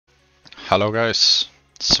Hello guys,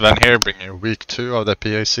 Sven here, bringing you week 2 of the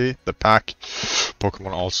PAC, the PAC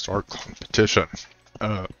Pokemon All-Star competition.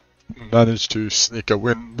 Managed to sneak a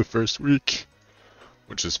win the first week,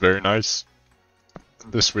 which is very nice.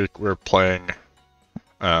 This week we're playing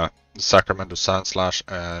Sacramento Sandslash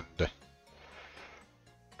and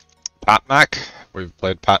Patmac. We've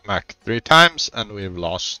played Patmac 3 times and we've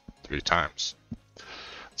lost 3 times.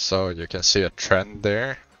 So you can see a trend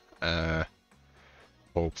there.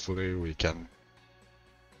 Hopefully we can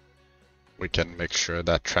make sure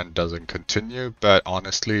that trend doesn't continue, but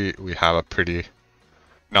honestly we have a pretty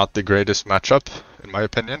not the greatest matchup in my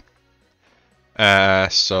opinion.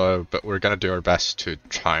 But we're gonna do our best to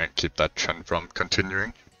try and keep that trend from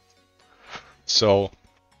continuing. So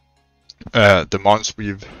the mons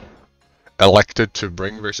we've elected to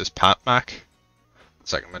bring versus Patmac,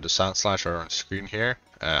 Sacramento Sandslash, are on screen here.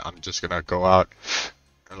 I'm just gonna go out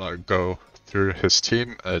and go through his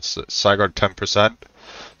team. It's Zygarde 10%,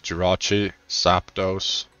 Jirachi,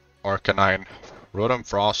 Zapdos, Arcanine, Rotom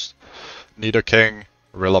Frost, Nidoking,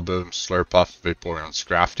 Rillaboom, Slurpuff, Vaporeon,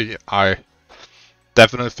 Scrafty. I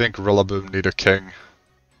definitely think Rillaboom, Nidoking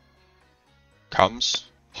comes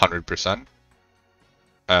 100%.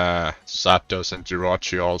 Zapdos and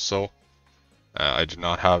Jirachi also. I do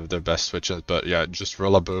not have the best switches, but yeah, just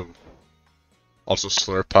Rillaboom. Also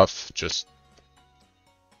Slurpuff, just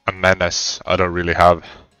a menace. I don't really have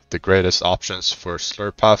the greatest options for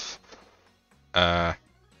Slurpuff.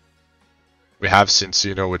 We have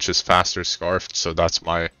Cinccino, which is faster Scarfed, so that's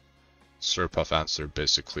my Slurpuff answer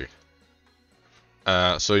basically.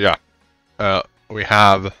 So yeah, we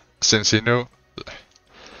have Cinccino,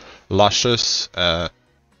 Luscious,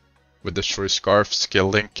 with the Shuri Scarf, Skill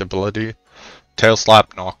Link ability, Tail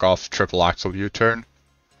Slap, Knockoff, Triple Axle U-Turn,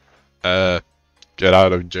 get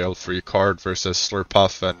out of jail free card versus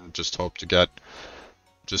Slurpuff, and just hope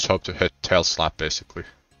to hit Tail Slap basically.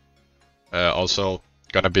 Also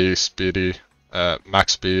gonna be speedy,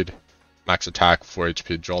 max speed, max attack, 4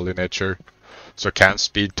 HP, Jolly Nature. So can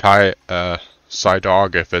speed tie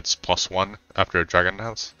Psydog if it's +1 after a Dragon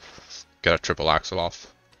Dance. Get a Triple Axle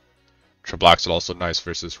off. Triple Axle also nice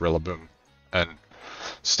versus Rillaboom and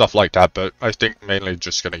stuff like that, but I think mainly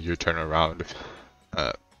just gonna U-turn around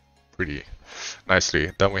pretty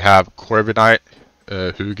nicely. Then we have Corviknight,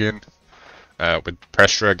 Hugin, with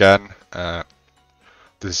pressure again.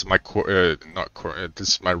 This is my this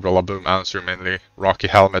is my Rillaboom answer mainly. Rocky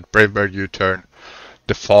Helmet, Brave Bird, U-turn,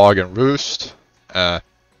 Defog, and Roost. We're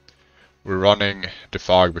running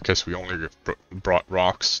Defog because we only brought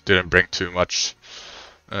rocks, didn't bring too much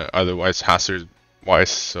otherwise hazard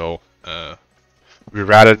wise, so we'd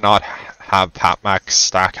rather not have Patmac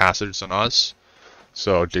stack hazards on us.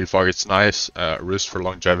 So Defog is nice, Roost for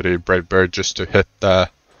longevity, Brave Bird just to hit the,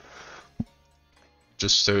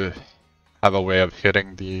 just to have a way of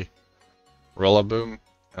hitting the Rillaboom,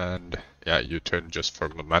 and yeah, U-turn just for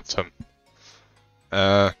momentum.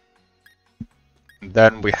 Then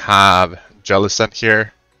we have Jellicent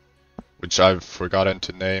here, which I've forgotten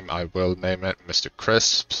to name. I will name it Mr.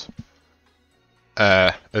 Crisps.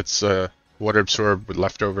 It's a water absorb with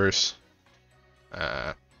leftovers.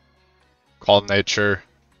 Calm Nature.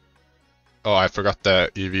 Oh, I forgot the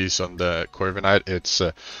EVs on the Corviknight. It's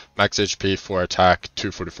max HP, 4 attack,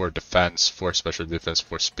 244 defense, 4 special defense,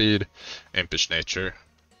 4 speed, Impish Nature.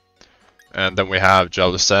 And then we have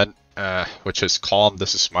Jellicent, which is Calm.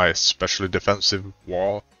 This is my specially defensive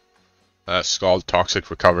wall. Scald, Toxic,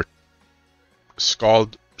 Recover.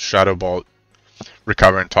 Scald, Shadow Ball,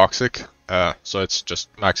 Recover, and Toxic. So it's just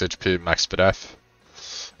max HP, max speed F.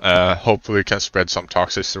 Hopefully can spread some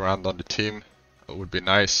Toxics around on the team. It would be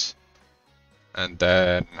nice. And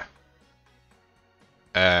then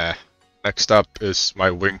next up is my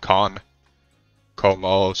Wincon,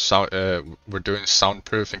 Como. We're doing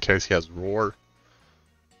soundproof in case he has Roar.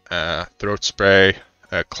 Throat Spray,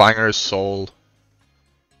 Clanger, Soul,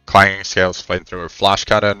 Clanging Scales, Flamethrower, Flash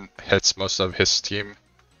Cannon, hits most of his team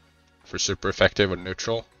for super effective or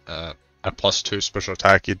neutral. At +2 special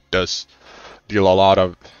attack, he does deal a lot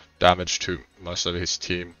of damage to most of his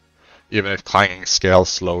team. Even if Clanging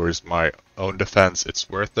Scales lowers my own defense, it's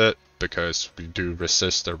worth it because we do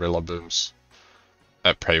resist the Rillaboom's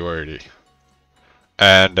priority.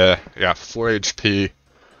 And yeah, 4 HP,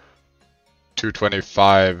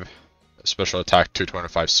 225 special attack,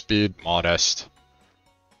 225 speed, modest.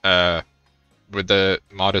 With the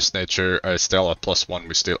modest nature, still at +1,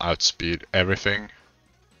 we still outspeed everything.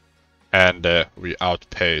 And we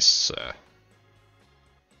outpace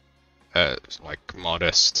like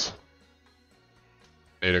modest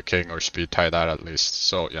Nidoking or speed tie that at least.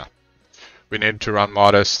 So yeah, we need to run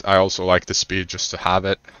modest. I also like the speed just to have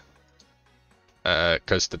it.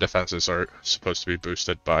 because the defenses are supposed to be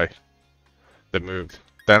boosted by the move.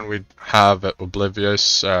 Then we have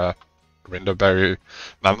Oblivious, Rindoberry,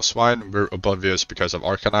 Mamoswine. We're Oblivious because of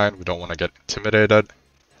Arcanine. We don't want to get intimidated.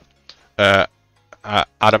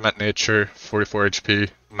 Adamant Nature, 44 HP,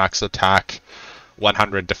 max attack,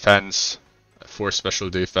 100 defense, 4 special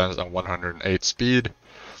defense, and 108 speed.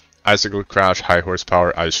 Icicle Crash, high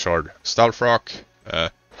horsepower, Ice Shard, Stealth Rock.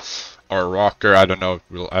 Our Rocker, I don't know if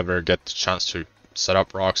we'll ever get the chance to set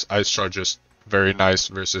up rocks. Ice Shard just very nice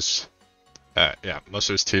versus most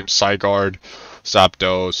of his team. Zygarde,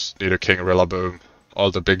 Zapdos, Nidoking, Rillaboom.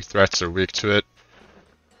 All the big threats are weak to it.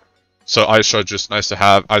 So Ice Shard just nice to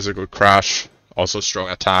have. Icicle Crash, also strong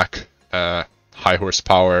attack. High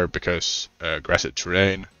horsepower because aggressive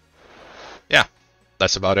terrain. Yeah,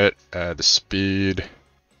 that's about it. The speed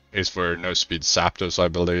is for no speed Zapdos, I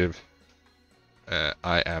believe.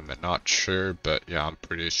 I am not sure, but yeah, I'm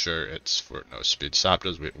pretty sure it's for no speed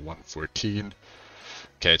Zapdos with 114.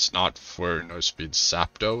 Okay, it's not for no speed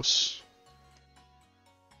Zapdos.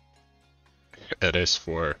 It is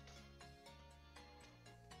for...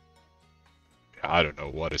 I don't know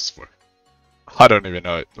what it's for. I don't even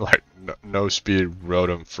know. Like, no speed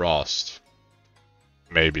Rotom Frost.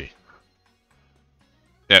 Maybe.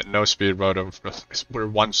 Yeah, no speed Rotom Frost. We're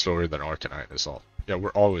one slower than Arcanine is all. Yeah,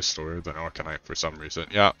 we're always slower than Arcanine for some reason.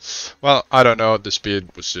 Yeah, well, I don't know. The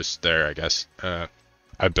speed was just there, I guess. I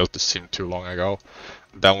built this team too long ago.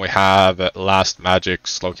 Then we have Last Magic,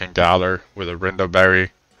 Slowking Galar with a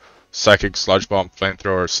Rindoberry, Psychic Sludge Bomb,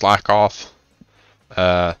 Flamethrower, Slack Off,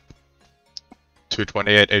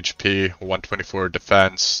 228 HP, 124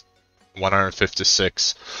 defense,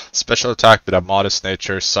 156 special attack with a modest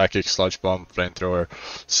nature, Psychic Sludge Bomb, Flamethrower,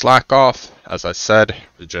 Slack Off. As I said,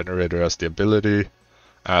 Regenerator has the ability.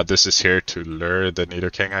 This is here to lure the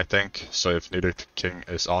Nidoking, I think. So if Nidoking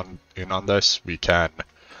is in on this, we can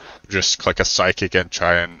just click a Psychic and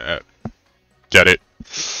try and get it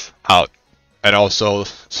out. And also,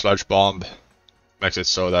 Sludge Bomb makes it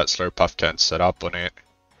so that Slurpuff can set up on it.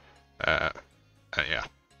 And yeah.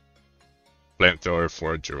 Flamethrower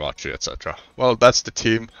for Jirachi, etc. Well, that's the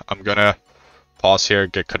team. I'm gonna pause here,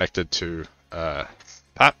 get connected to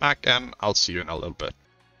Patmac, and I'll see you in a little bit.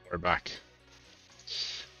 We're back.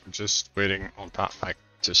 I'm just waiting on Patmac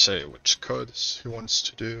to say which codes he wants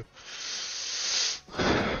to do.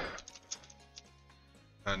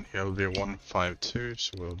 And he'll be 152,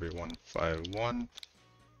 so we'll be 151.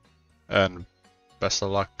 And best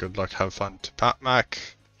of luck, good luck, have fun to Patmac.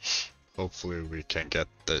 Hopefully we can get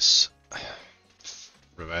this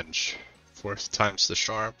revenge. 4th time's the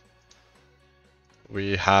charm.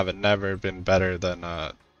 We have never been better than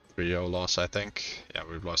a 3-0 loss, I think. Yeah,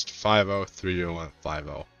 we've lost 5-0, 3-0, and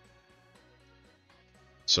 5-0.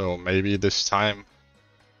 So maybe this time,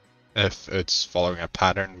 if it's following a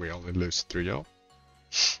pattern, we only lose 3-0.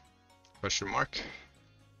 Question mark.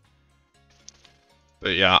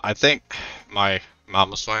 But yeah, I think my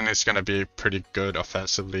Mamoswine is gonna be pretty good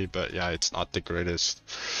offensively, but yeah, it's not the greatest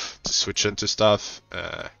to switch into stuff.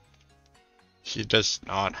 He does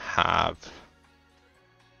not have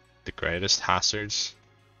the greatest hazards.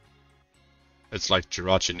 It's like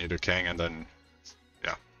Jirachi, Nidoking, and then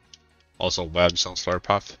yeah, also webs on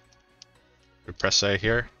Slurpuff. We press A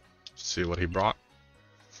here, see what he brought.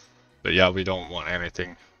 But yeah, we don't want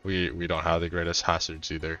anything. We don't have the greatest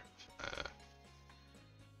hazards either.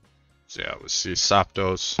 So yeah, we'll see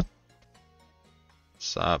Zapdos,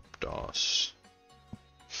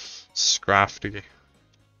 Scrafty,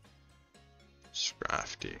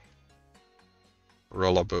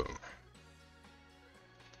 Rillaboom,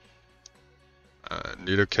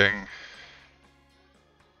 Nidoking,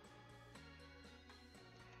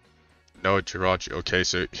 no Jirachi. Okay,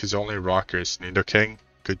 so his only rocker is Nidoking.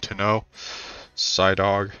 Good to know.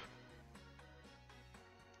 Psydog,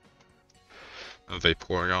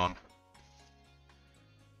 Vaporeon.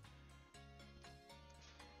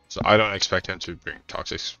 So I don't expect him to bring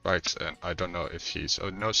Toxic Spikes, and I don't know if he's... Oh,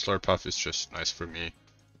 no, Slurpuff is just nice for me.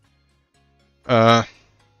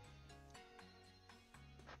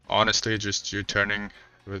 Honestly, just U-turning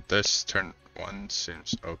with this turn 1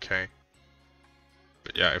 seems okay.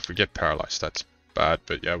 But yeah, if we get paralyzed, that's bad.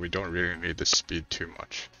 But yeah, we don't really need the speed too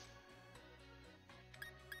much.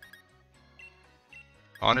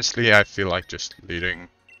 Honestly, I feel like just leading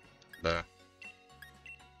the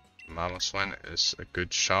Mamoswine is a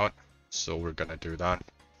good shot, so we're gonna do that.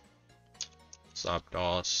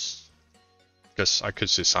 Zapdos. Guess I could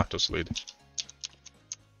see Zapdos lead.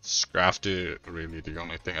 Scrafty, really the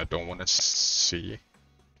only thing I don't want to see.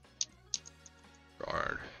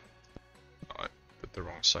 Guard. Oh, I put the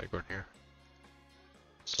wrong Zygarde here.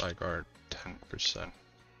 Zygarde, 10%.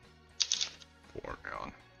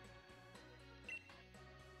 Vaporeon.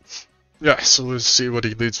 Yeah, so we'll see what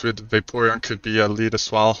he leads with. Vaporeon could be a lead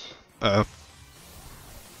as well. Yeah,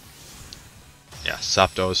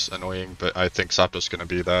 Zapdos annoying, but I think Zapdos gonna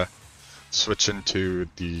be the switch into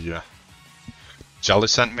the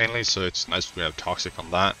Jellicent mainly, so it's nice we have Toxic on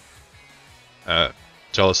that.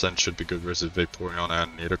 Jellicent should be good versus Vaporeon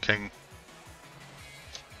and Nidoking.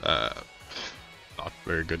 Not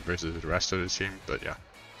very good versus the rest of the team, but yeah.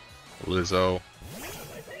 Lizzo.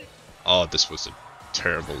 Oh, this was a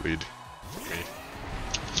terrible lead for me.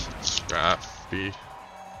 Scrappy.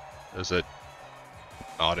 Is it?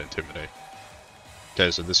 Not Intimidate. Okay,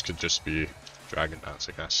 so this could just be Dragon Dance,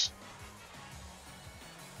 I guess.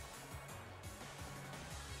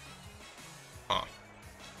 Huh.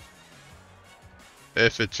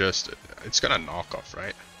 If it just... it's gonna knock off,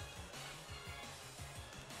 right?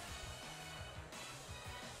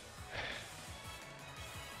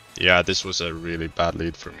 Yeah, this was a really bad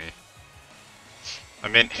lead for me. I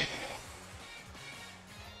mean...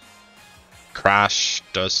 Crash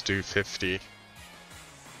does do 50.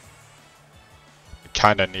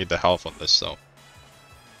 Kinda need the health on this though.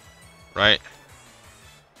 Right?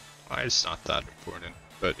 Why it's not that important.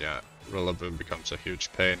 But yeah, Rillaboom becomes a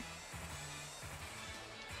huge pain.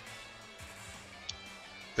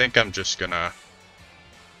 I think I'm just gonna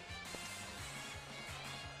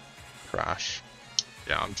crash.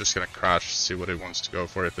 Yeah, I'm just gonna crash, see what he wants to go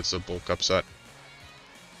for if it's a bulk upset.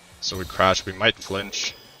 So we crash, we might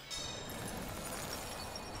flinch.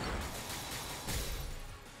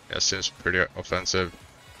 Yeah, seems pretty offensive.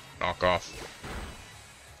 Knock off.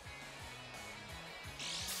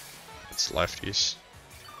 It's lefties.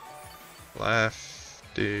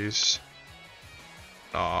 Lefties.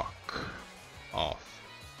 Knock off.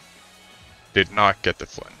 Did not get the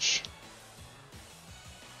flinch.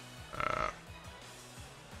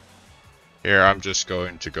 Here I'm just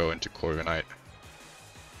going to go into Corviknight.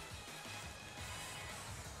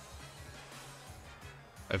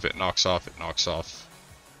 If it knocks off, it knocks off.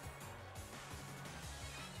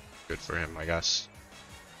 Good for him, I guess.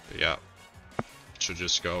 But yeah. Should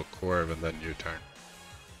just go Corv and then U-turn.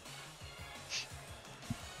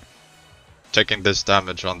 Taking this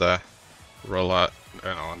damage on the rollout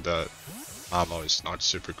and on the ammo is not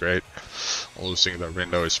super great. Losing the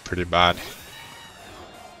window is pretty bad.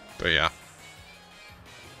 But yeah.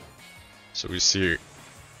 So we see...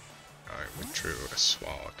 I withdrew as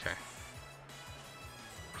well, okay.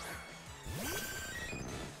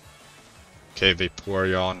 Okay,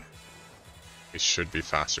 Vaporeon. We should be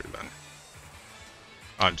faster then.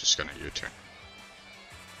 I'm just gonna U-turn.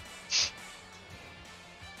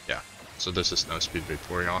 Yeah, so this is no speed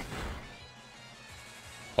Vaporeon.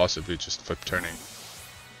 Possibly just flip turning.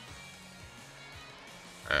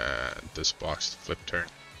 This box flip turn.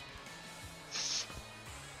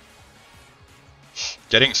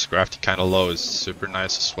 Getting Scrafty kinda low is super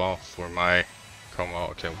nice as well for my Como.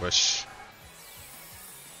 Okay, Wish.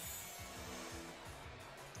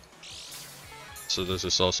 So this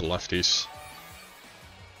is also lefties.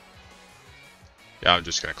 Yeah, I'm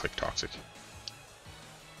just gonna click Toxic.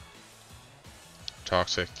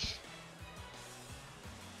 Toxic.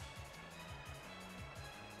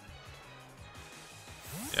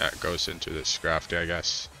 Yeah, it goes into this Scrafty, I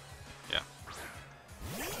guess. Yeah.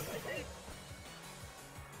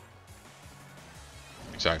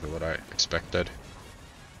 Exactly what I expected.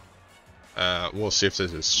 We'll see if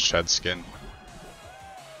this is Shed Skin.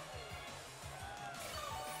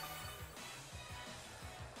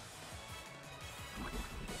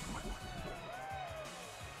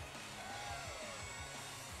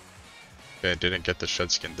 Okay, didn't get the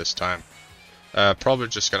Shed Skin this time. Probably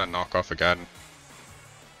just gonna knock off again.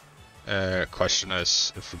 Question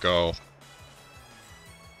is, if we go...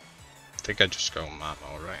 I think I just go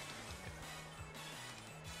Mamo, right?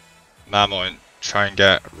 Mamo and try and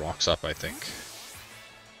get rocks up, I think.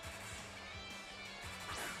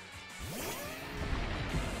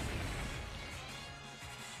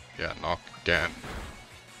 Yeah, knock again.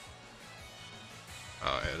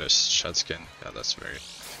 Oh, yeah, there's Shed Skin. Yeah, that's very...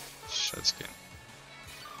 Shed Skin.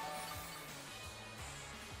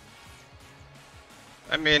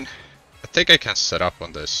 I mean, I think I can set up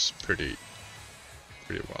on this pretty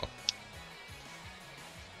well.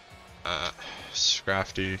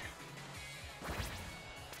 Scrafty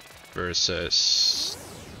versus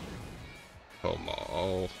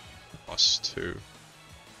Homo +2.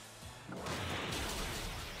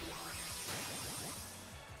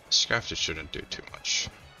 Scrafty shouldn't do too much.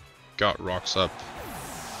 Got rocks up.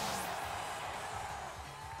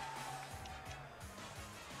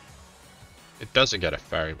 It doesn't get a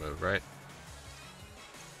fairy move, right?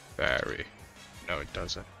 Very. No, it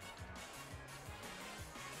doesn't.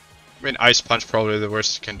 I mean, Ice Punch probably the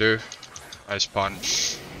worst you can do. Ice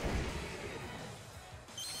Punch.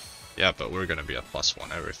 Yeah, but we're gonna be a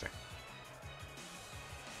 +1 everything.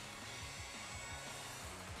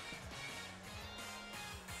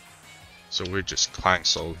 So we're just Clang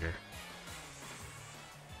Soul here.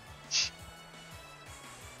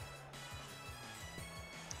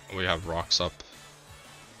 We have rocks up.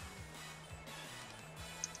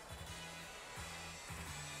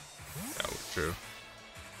 Yeah, we drew.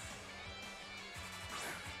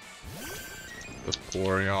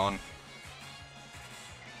 Vaporeon.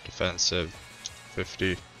 Defensive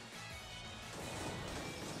 50.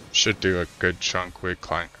 Should do a good chunk with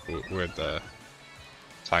the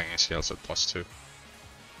clanging scales at +2.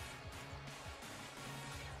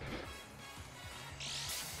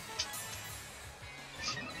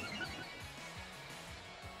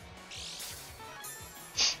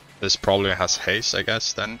 This probably has haste, I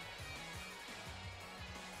guess, then.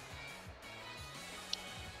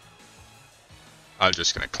 I'm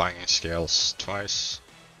just gonna clanging scales twice.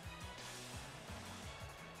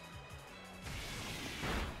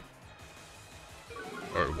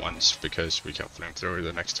 Or once, because we can flamethrower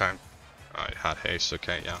the next time. I had haste,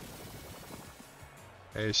 okay, yeah.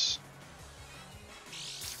 Haste.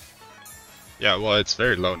 Yeah, well, it's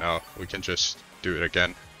very low now. We can just do it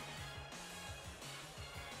again.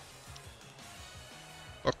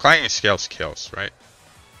 Well, clanging scales kills, right?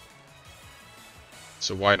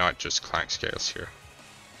 So why not just clang scales here?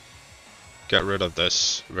 Get rid of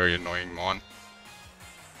this very annoying mon.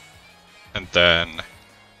 And then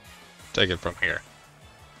take it from here.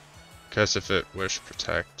 Because if it wish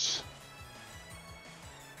protect.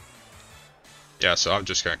 Yeah, so I'm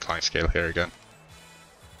just gonna clang scale here again.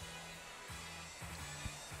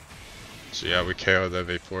 So yeah, we KO the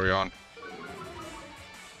Vaporeon.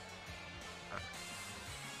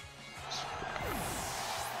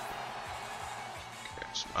 Okay,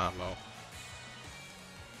 some ammo.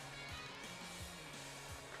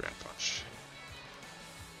 Grand Punch.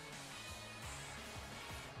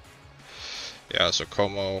 Yeah, so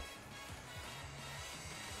Como.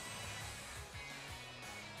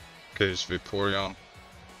 Okay, it's Vaporeon.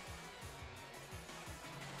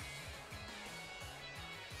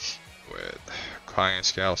 With Clanging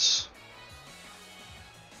Scales.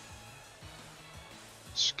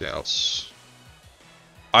 Scales.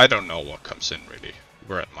 I don't know what comes in really.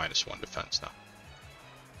 We're at -1 defense now.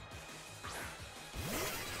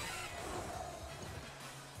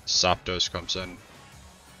 Zapdos comes in.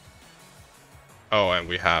 Oh, and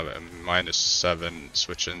we have a -7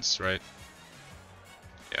 switch-ins, right?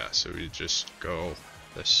 Yeah, so we just go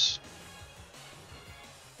this.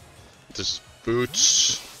 This is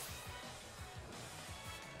Boots.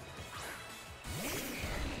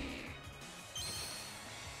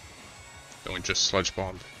 Then we just Sludge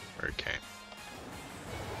Bomb Hurricane.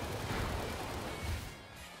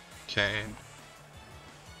 Cane.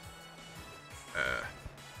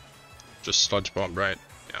 Just Sludge Bomb, right?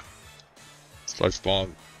 Yeah. Sludge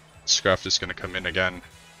Bomb. Scruff is gonna come in again.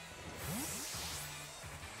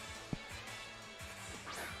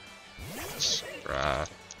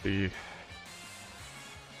 Scruffy.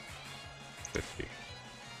 50.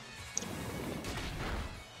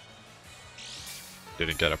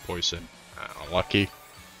 Didn't get a poison. Unlucky.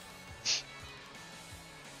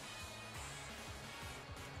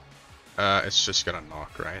 It's just gonna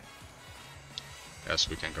knock, right? Yes,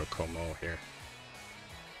 we can go Como here.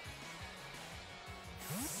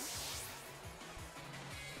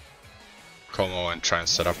 Como and try and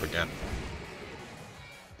set up again.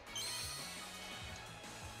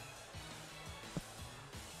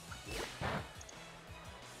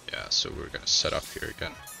 Yeah, so we're gonna set up here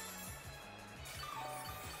again.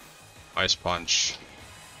 Ice Punch.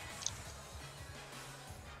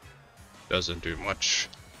 Doesn't do much.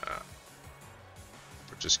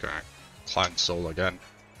 We're just gonna Clang Soul again.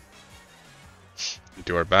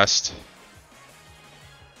 Do our best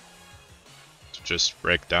to just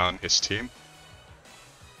break down his team.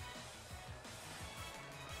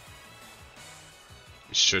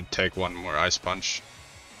 We should take one more Ice Punch.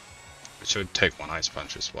 We should take one Ice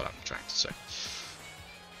Punch is what I'm trying to say.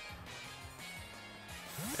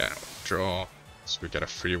 Yeah, draw. So we get a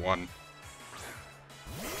free one.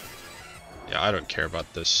 Yeah, I don't care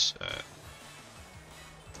about this.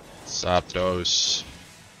 Zapdos.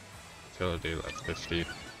 Utility like 50. I'm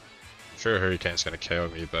sure Hurricane's gonna KO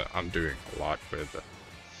me, but I'm doing a lot with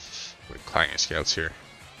Clanging Scales here.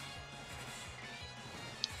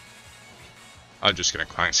 I'm just gonna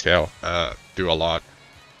Clang Scale, do a lot,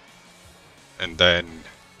 and then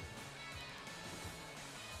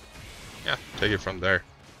Take it from there.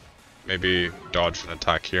 Maybe dodge an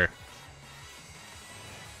attack here.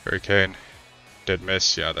 Hurricane. Did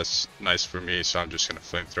miss. Yeah, that's nice for me, so I'm just gonna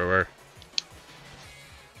flamethrower.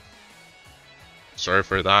 Sorry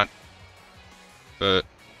for that. But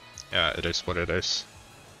yeah, it is what it is.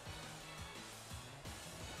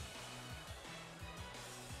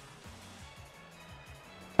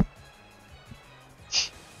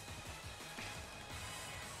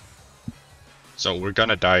 So we're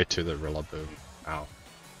gonna die to the Rillaboom now.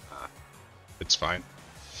 It's fine.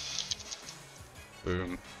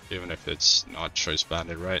 Boom. Even if it's not choice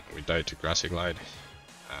banded, right? We die to Grassy Glide.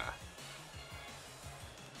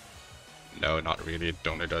 No, not really.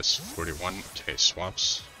 Tornadus 41. Okay,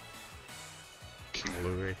 swaps. King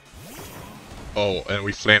Louis. Oh, and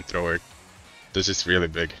we flamethrower. This is really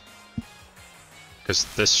big. Because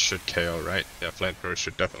this should KO, right? Yeah, flamethrower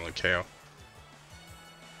should definitely KO.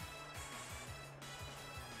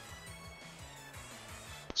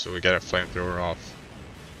 So we get a flamethrower off.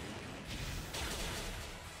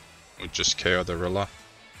 We just KO the Rilla.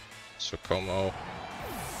 So Como.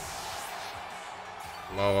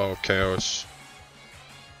 Moo KOs.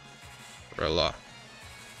 Rilla.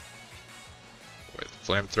 With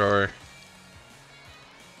flamethrower.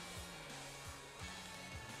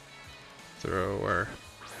 Thrower.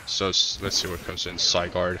 So let's see what comes in.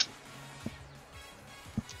 Psyguard.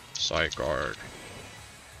 Psyguard.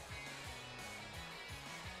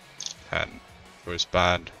 10 was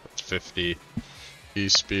banned. 50.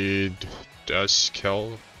 E-speed does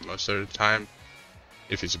kill most of the time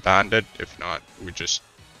if he's banded. If not, we just,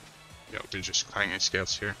 you know, we're just clanging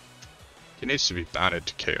scales here. He needs to be banded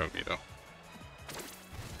to KO me though.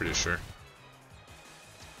 Pretty sure.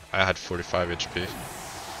 I had 45 HP.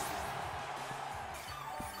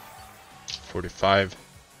 45.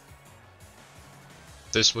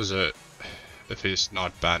 This was a, if he's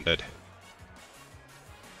not banded.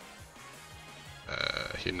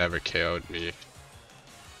 He never KO'd me.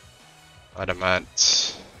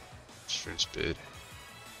 Adamant. Extreme speed.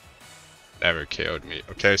 Never KO'd me.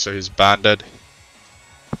 Okay, so he's banded.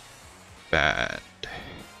 Banned.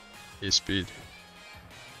 E-speed.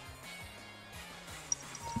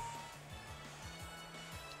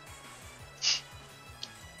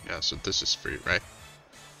 Yeah, so this is free, right?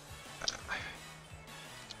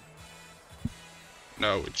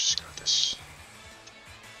 No, we just got this.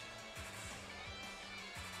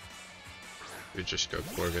 We just go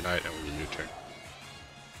Corviknight and we U-turn.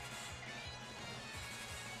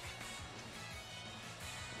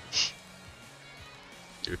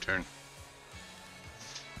 U-turn.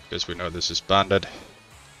 Because we know this is banded.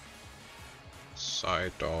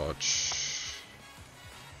 Side dodge.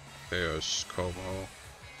 Chaos Como.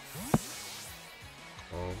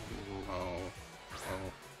 Como.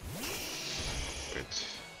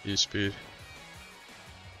 With E-speed.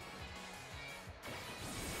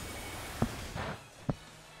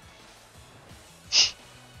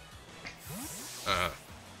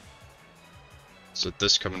 So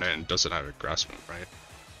this coming in doesn't have a grass move, right?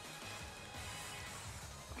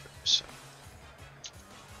 100%.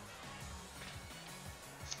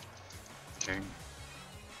 King.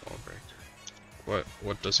 Wall breaker.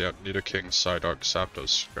 What does he have? Nidoking, Psyduck,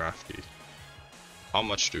 Zapdos, Scrafty. How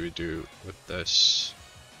much do we do with this?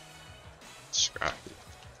 Scrafty.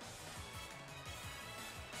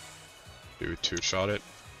 Do we two-shot it?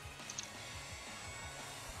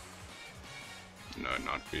 No,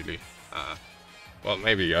 not really. Well,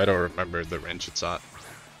 maybe. I don't remember the range it's at.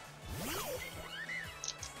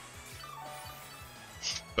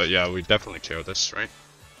 But yeah, we definitely kill this, right?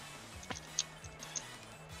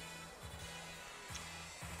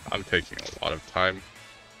 I'm taking a lot of time.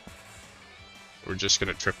 We're just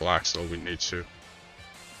gonna triple axle, we need to.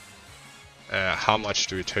 How much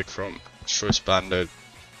do we take from Choice Banded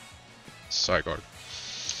Psyguard?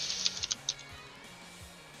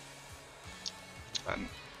 And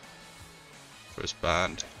first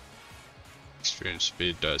band, extreme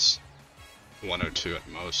speed does 102 at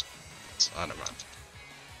most. It's adamant.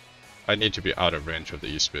 I need to be out of range of the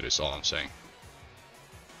E-speed is all I'm saying.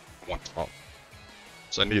 112.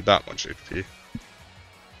 So I need that much HP.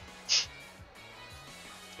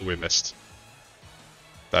 We missed.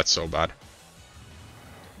 That's so bad.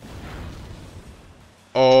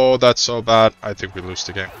 Oh, that's so bad. I think we lose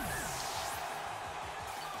the game.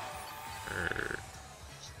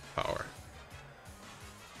 Power.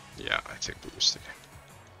 Yeah, I think we lose the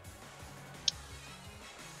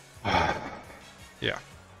game. Yeah.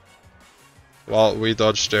 Well, we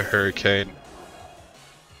dodged the Hurricane.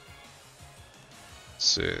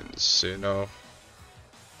 Sinnoh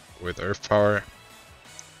with Earth Power.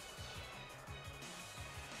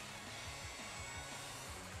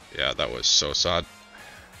 Yeah, that was so sad.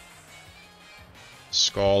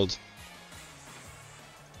 Scald.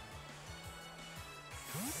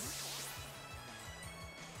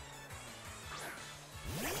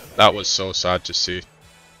 That was so sad to see.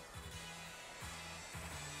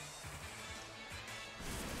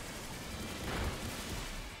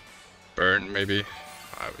 Burn, maybe?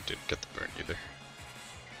 We didn't get the burn either.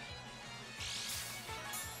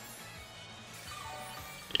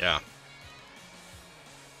 Yeah.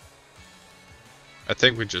 I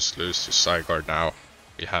think we just lose to Zygarde now.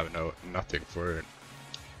 We have nothing for it.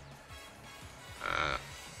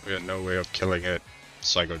 We have no way of killing it.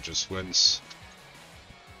 Zygarde just wins.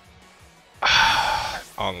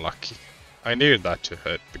 Unlucky. I needed that to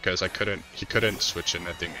hit because he couldn't switch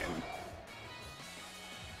anything in.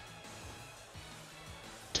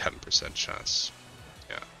 10% chance.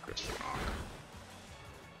 Yeah, goes for knock.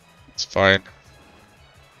 It's fine.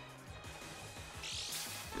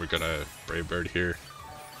 We're gonna Brave Bird here.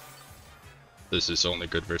 This is only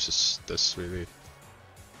good versus this, really.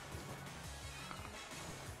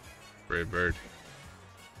 Brave Bird.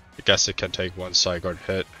 I guess it can take one Zygarde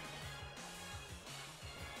hit.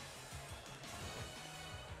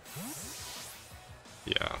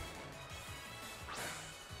 Yeah.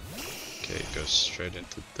 Okay, it goes straight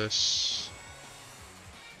into this.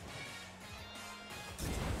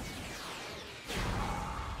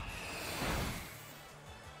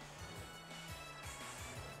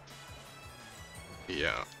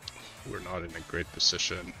 Yeah, we're not in a great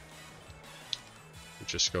position. We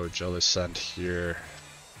just go Jealous Sand here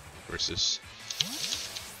versus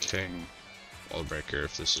King Wallbreaker.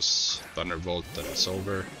 If this is Thunderbolt, then it's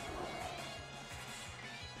over.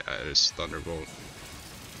 Yeah, it is Thunderbolt.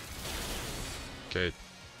 Okay.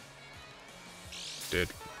 Did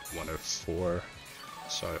 104,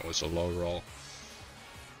 so it was a low roll.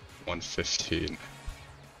 115.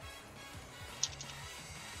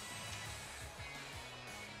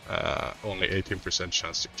 Only 18%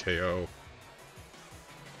 chance to KO.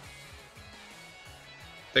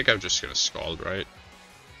 I think I'm just gonna Scald, right?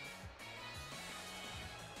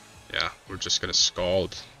 Yeah, we're just gonna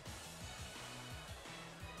Scald.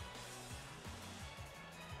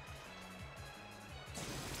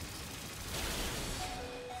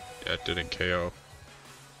 Yeah, it didn't KO.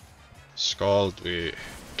 Scald, we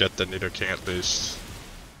get the Nidoking at least.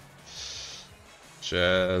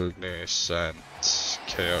 Ginginese and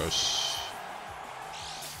KOs.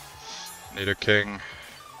 Nidoking.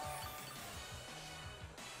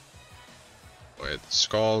 Wait,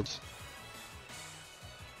 Scald.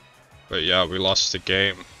 But yeah, we lost the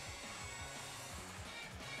game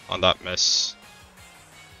on that miss.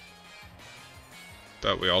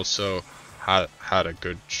 But we also had a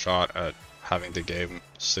good shot at having the game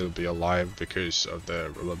still be alive because of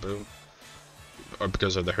the Rillaboom. Or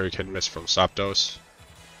because of the Hurricane Miss from Zapdos.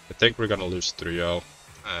 I think we're gonna lose 3-0.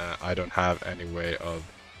 I don't have any way of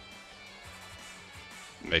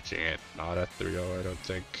making it not at 3-0, I don't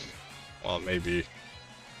think. Well, maybe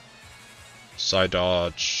Side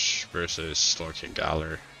Dodge versus Slowking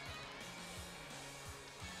Galar.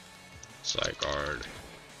 Zygarde.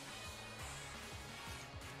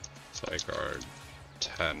 Zygarde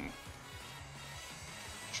 10.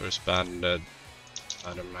 Choice Banded.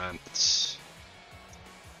 Adamant.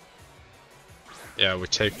 Yeah, we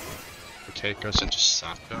take us into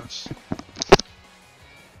Zapdos.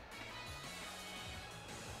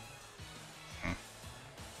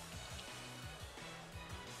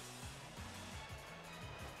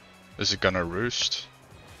 Is it gonna roost?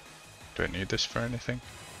 Do I need this for anything?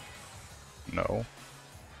 No.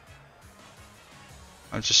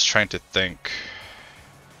 I'm just trying to think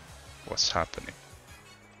what's happening.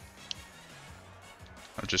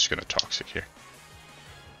 I'm just gonna Toxic here.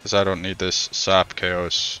 Because I don't need this Sap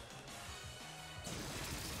KOs.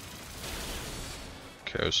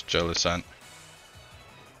 KOs Jealous Ant.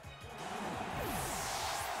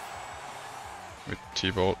 With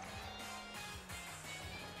T-Bolt.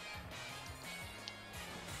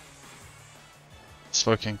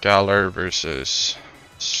 Slowking Galar versus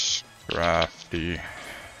Scrafty.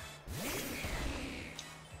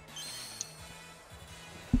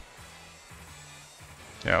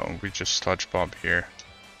 Yeah, we just Sludge Bomb here.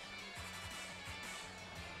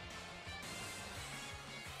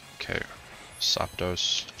 Okay,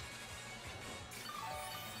 Zapdos.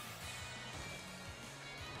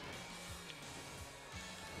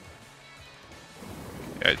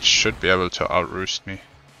 Yeah, it should be able to outroost me.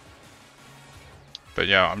 But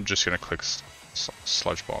yeah, I'm just gonna click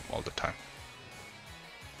Sludge Bomb all the time.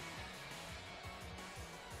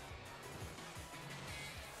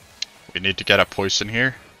 We need to get a poison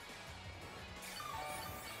here.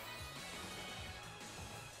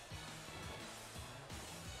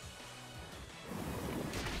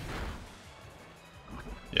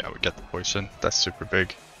 1000. That's super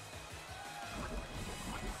big.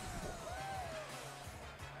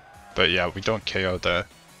 But yeah, we don't KO the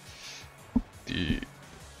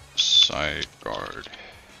side guard.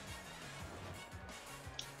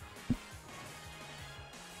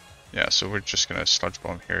 Yeah, so we're just gonna sludge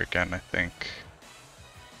bomb here again, I think.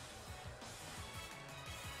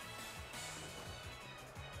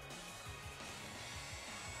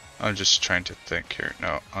 I'm just trying to think here.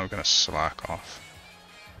 No, I'm gonna slack off.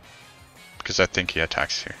 Because I think he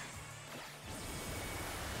attacks here.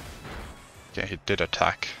 Okay, he did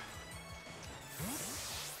attack.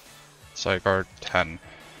 Side guard 10.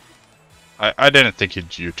 I didn't think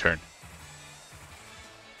he'd U-turn.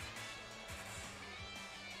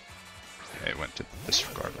 Okay, it went to this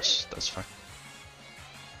regardless. That's fine.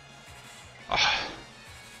 Ah.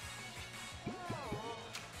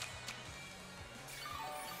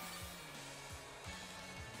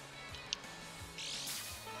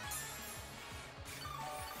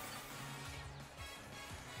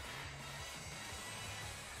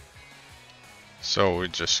 So we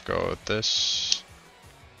just go with this.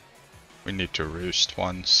 We need to roost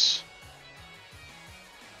once.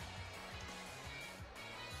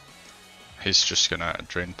 He's just gonna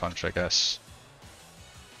drain punch, I guess.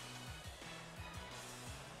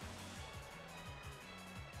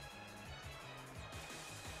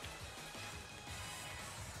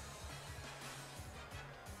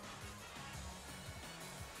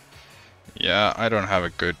 Yeah, I don't have a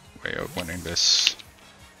good way of winning this.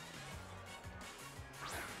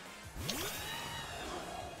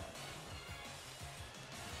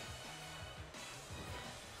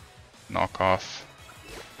 Knock off.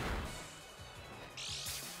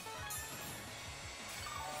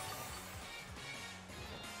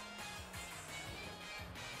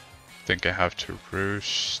 Think I have to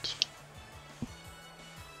roost.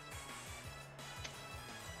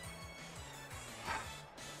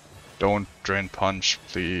 Don't drain punch,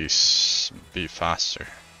 please be faster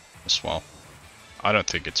as well. I don't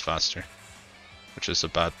think it's faster, which is a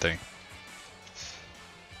bad thing.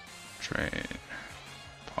 Drain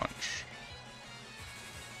punch.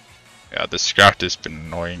 Yeah, the scrap has been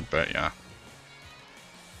annoying, but yeah.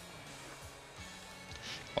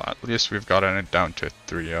 Well, at least we've gotten it down to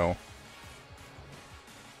 3-0.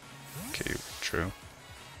 Okay, true.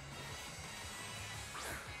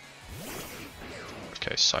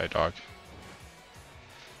 Okay, side dog.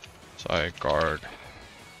 Side guard.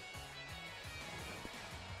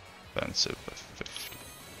 Offensive of 50.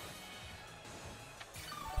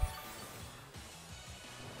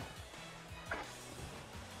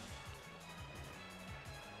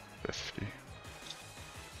 $50.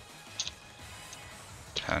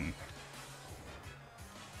 10.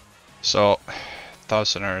 So,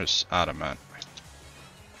 1000 is adamant.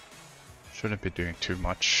 Shouldn't be doing too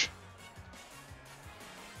much.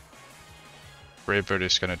 Brave Bird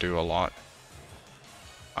is gonna do a lot.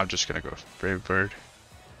 I'm just gonna go Brave Bird.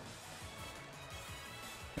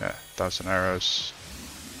 Yeah, 1000 arrows.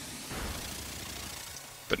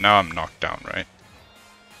 But now I'm knocked down, right?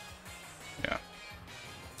 Yeah.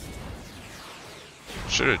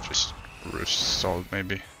 Should have just roost stalled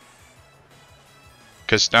maybe.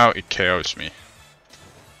 Because now it KOs me.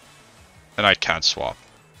 And I can't swap.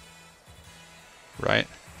 Right?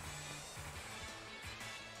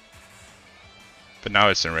 But now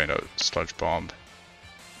it's in range of sludge bomb.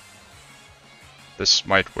 This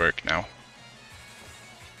might work now.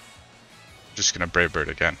 I'm just gonna Brave Bird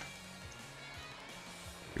again.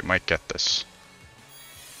 We might get this.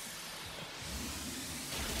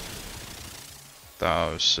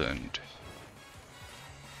 1000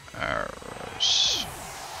 arrows.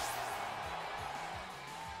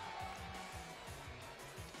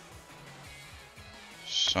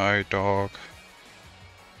 Side dog.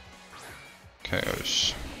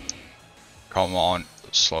 KOs. Come on,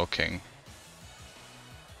 Slow King.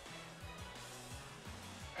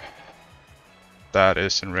 That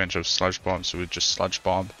is in range of sludge bomb, so we just sludge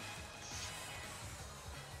bomb.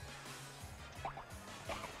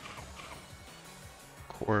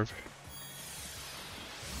 Corv.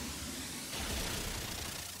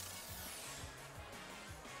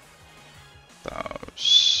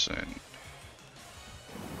 Thousand.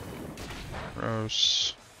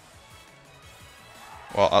 Gross.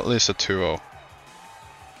 Well, at least a 2-0.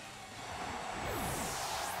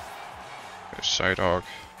 There's Side Dog.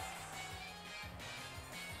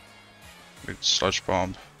 Good sludge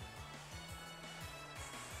bomb.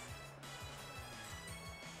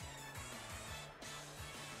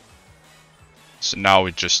 So now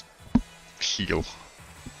we just heal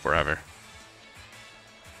forever.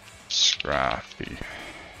 Scrappy.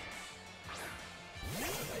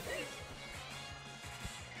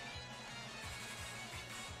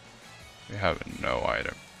 We have no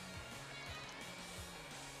item.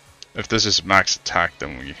 If this is max attack,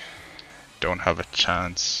 then we don't have a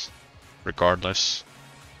chance, regardless.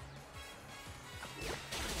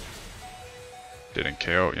 Didn't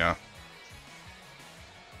KO, yeah.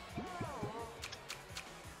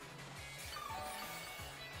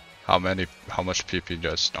 How much PP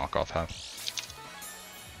does knockoff have?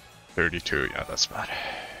 32, yeah, that's bad.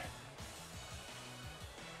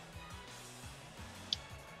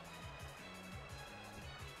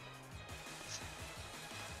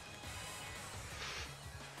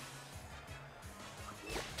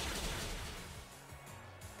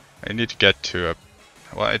 I need to get to a...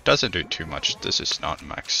 Well, it doesn't do too much. This is not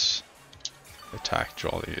max attack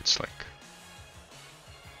jolly, it's like...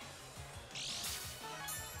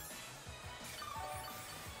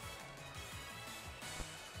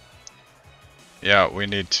 Yeah, we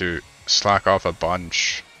need to slack off a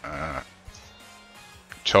bunch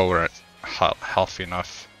till we're at healthy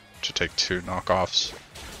enough to take 2 knockoffs.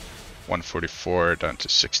 144 down to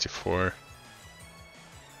 64.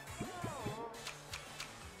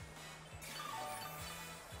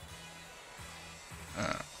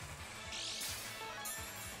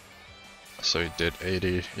 So he did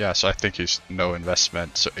 80. Yeah, so I think he's no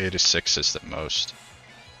investment. So 86 is the most.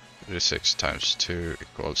 86 times 2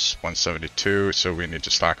 equals 172. So we need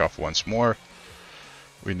to slack off once more.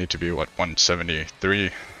 We need to be what,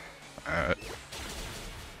 173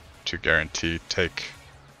 to guarantee take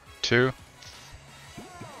 2.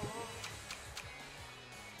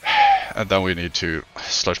 And then we need to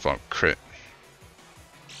sludge bomb crit.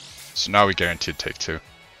 So now we guaranteed take 2.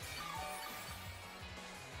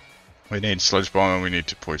 We need sludge bomb and we need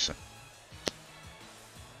to poison.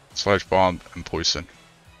 Sludge bomb and poison.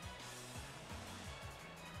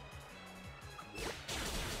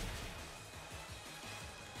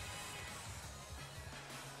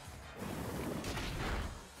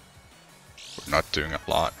 We're not doing a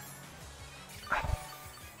lot.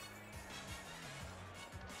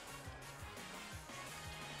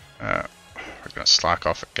 We're gonna slack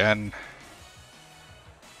off again.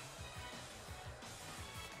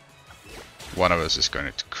 One of us is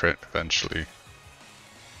going to crit eventually.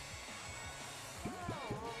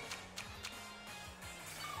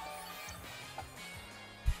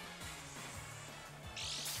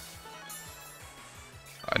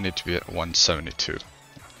 I need to be at 172.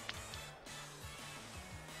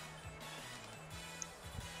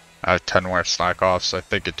 I have 10 more slack offs. I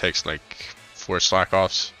think it takes like 4 slack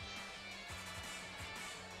offs.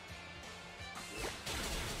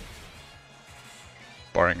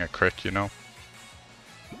 Barring a crit, you know.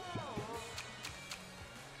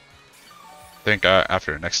 I think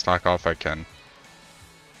after the next slack off I can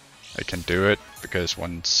do it because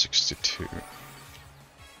 162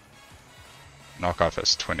 knockoff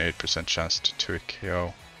has 28% chance to 2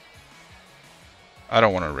 KO. I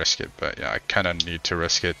don't want to risk it, but yeah, I kind of need to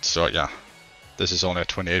risk it. So yeah, this is only a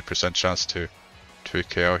 28% chance to 2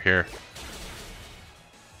 KO here.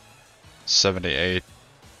 78.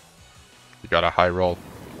 You got a high roll.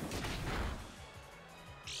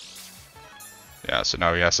 Yeah, so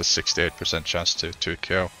now he has a 68% chance to 2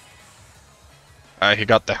 KO. He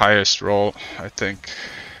got the highest roll, I think.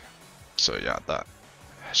 So yeah, that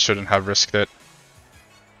shouldn't have risked it.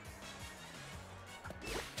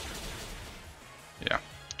 Yeah,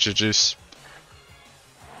 GG's.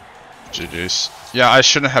 GG's. Yeah, I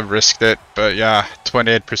shouldn't have risked it, but yeah,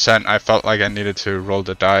 28%. I felt like I needed to roll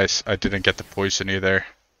the dice. I didn't get the poison either.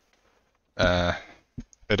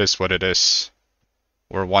 It is what it is.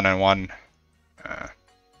 We're 1-1.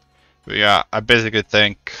 But yeah, I basically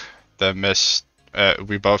think the miss.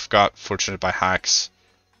 We both got fortunate by hacks,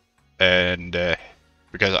 and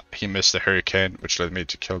because he missed the hurricane, which led me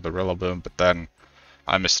to kill the Rillaboom, but then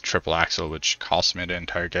I missed the triple axle, which cost me the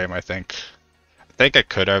entire game. I think I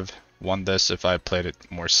could have won this if I played it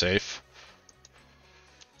more safe.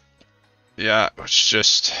 Yeah, it's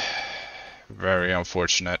just very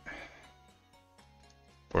unfortunate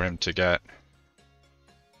for him to get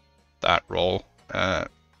that roll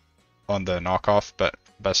on the knockoff, but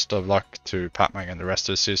best of luck to Patmac and the rest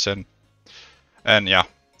of the season. And yeah,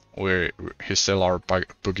 he's still our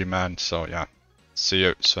boogeyman, so yeah. See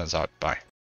you, Sven's out, bye.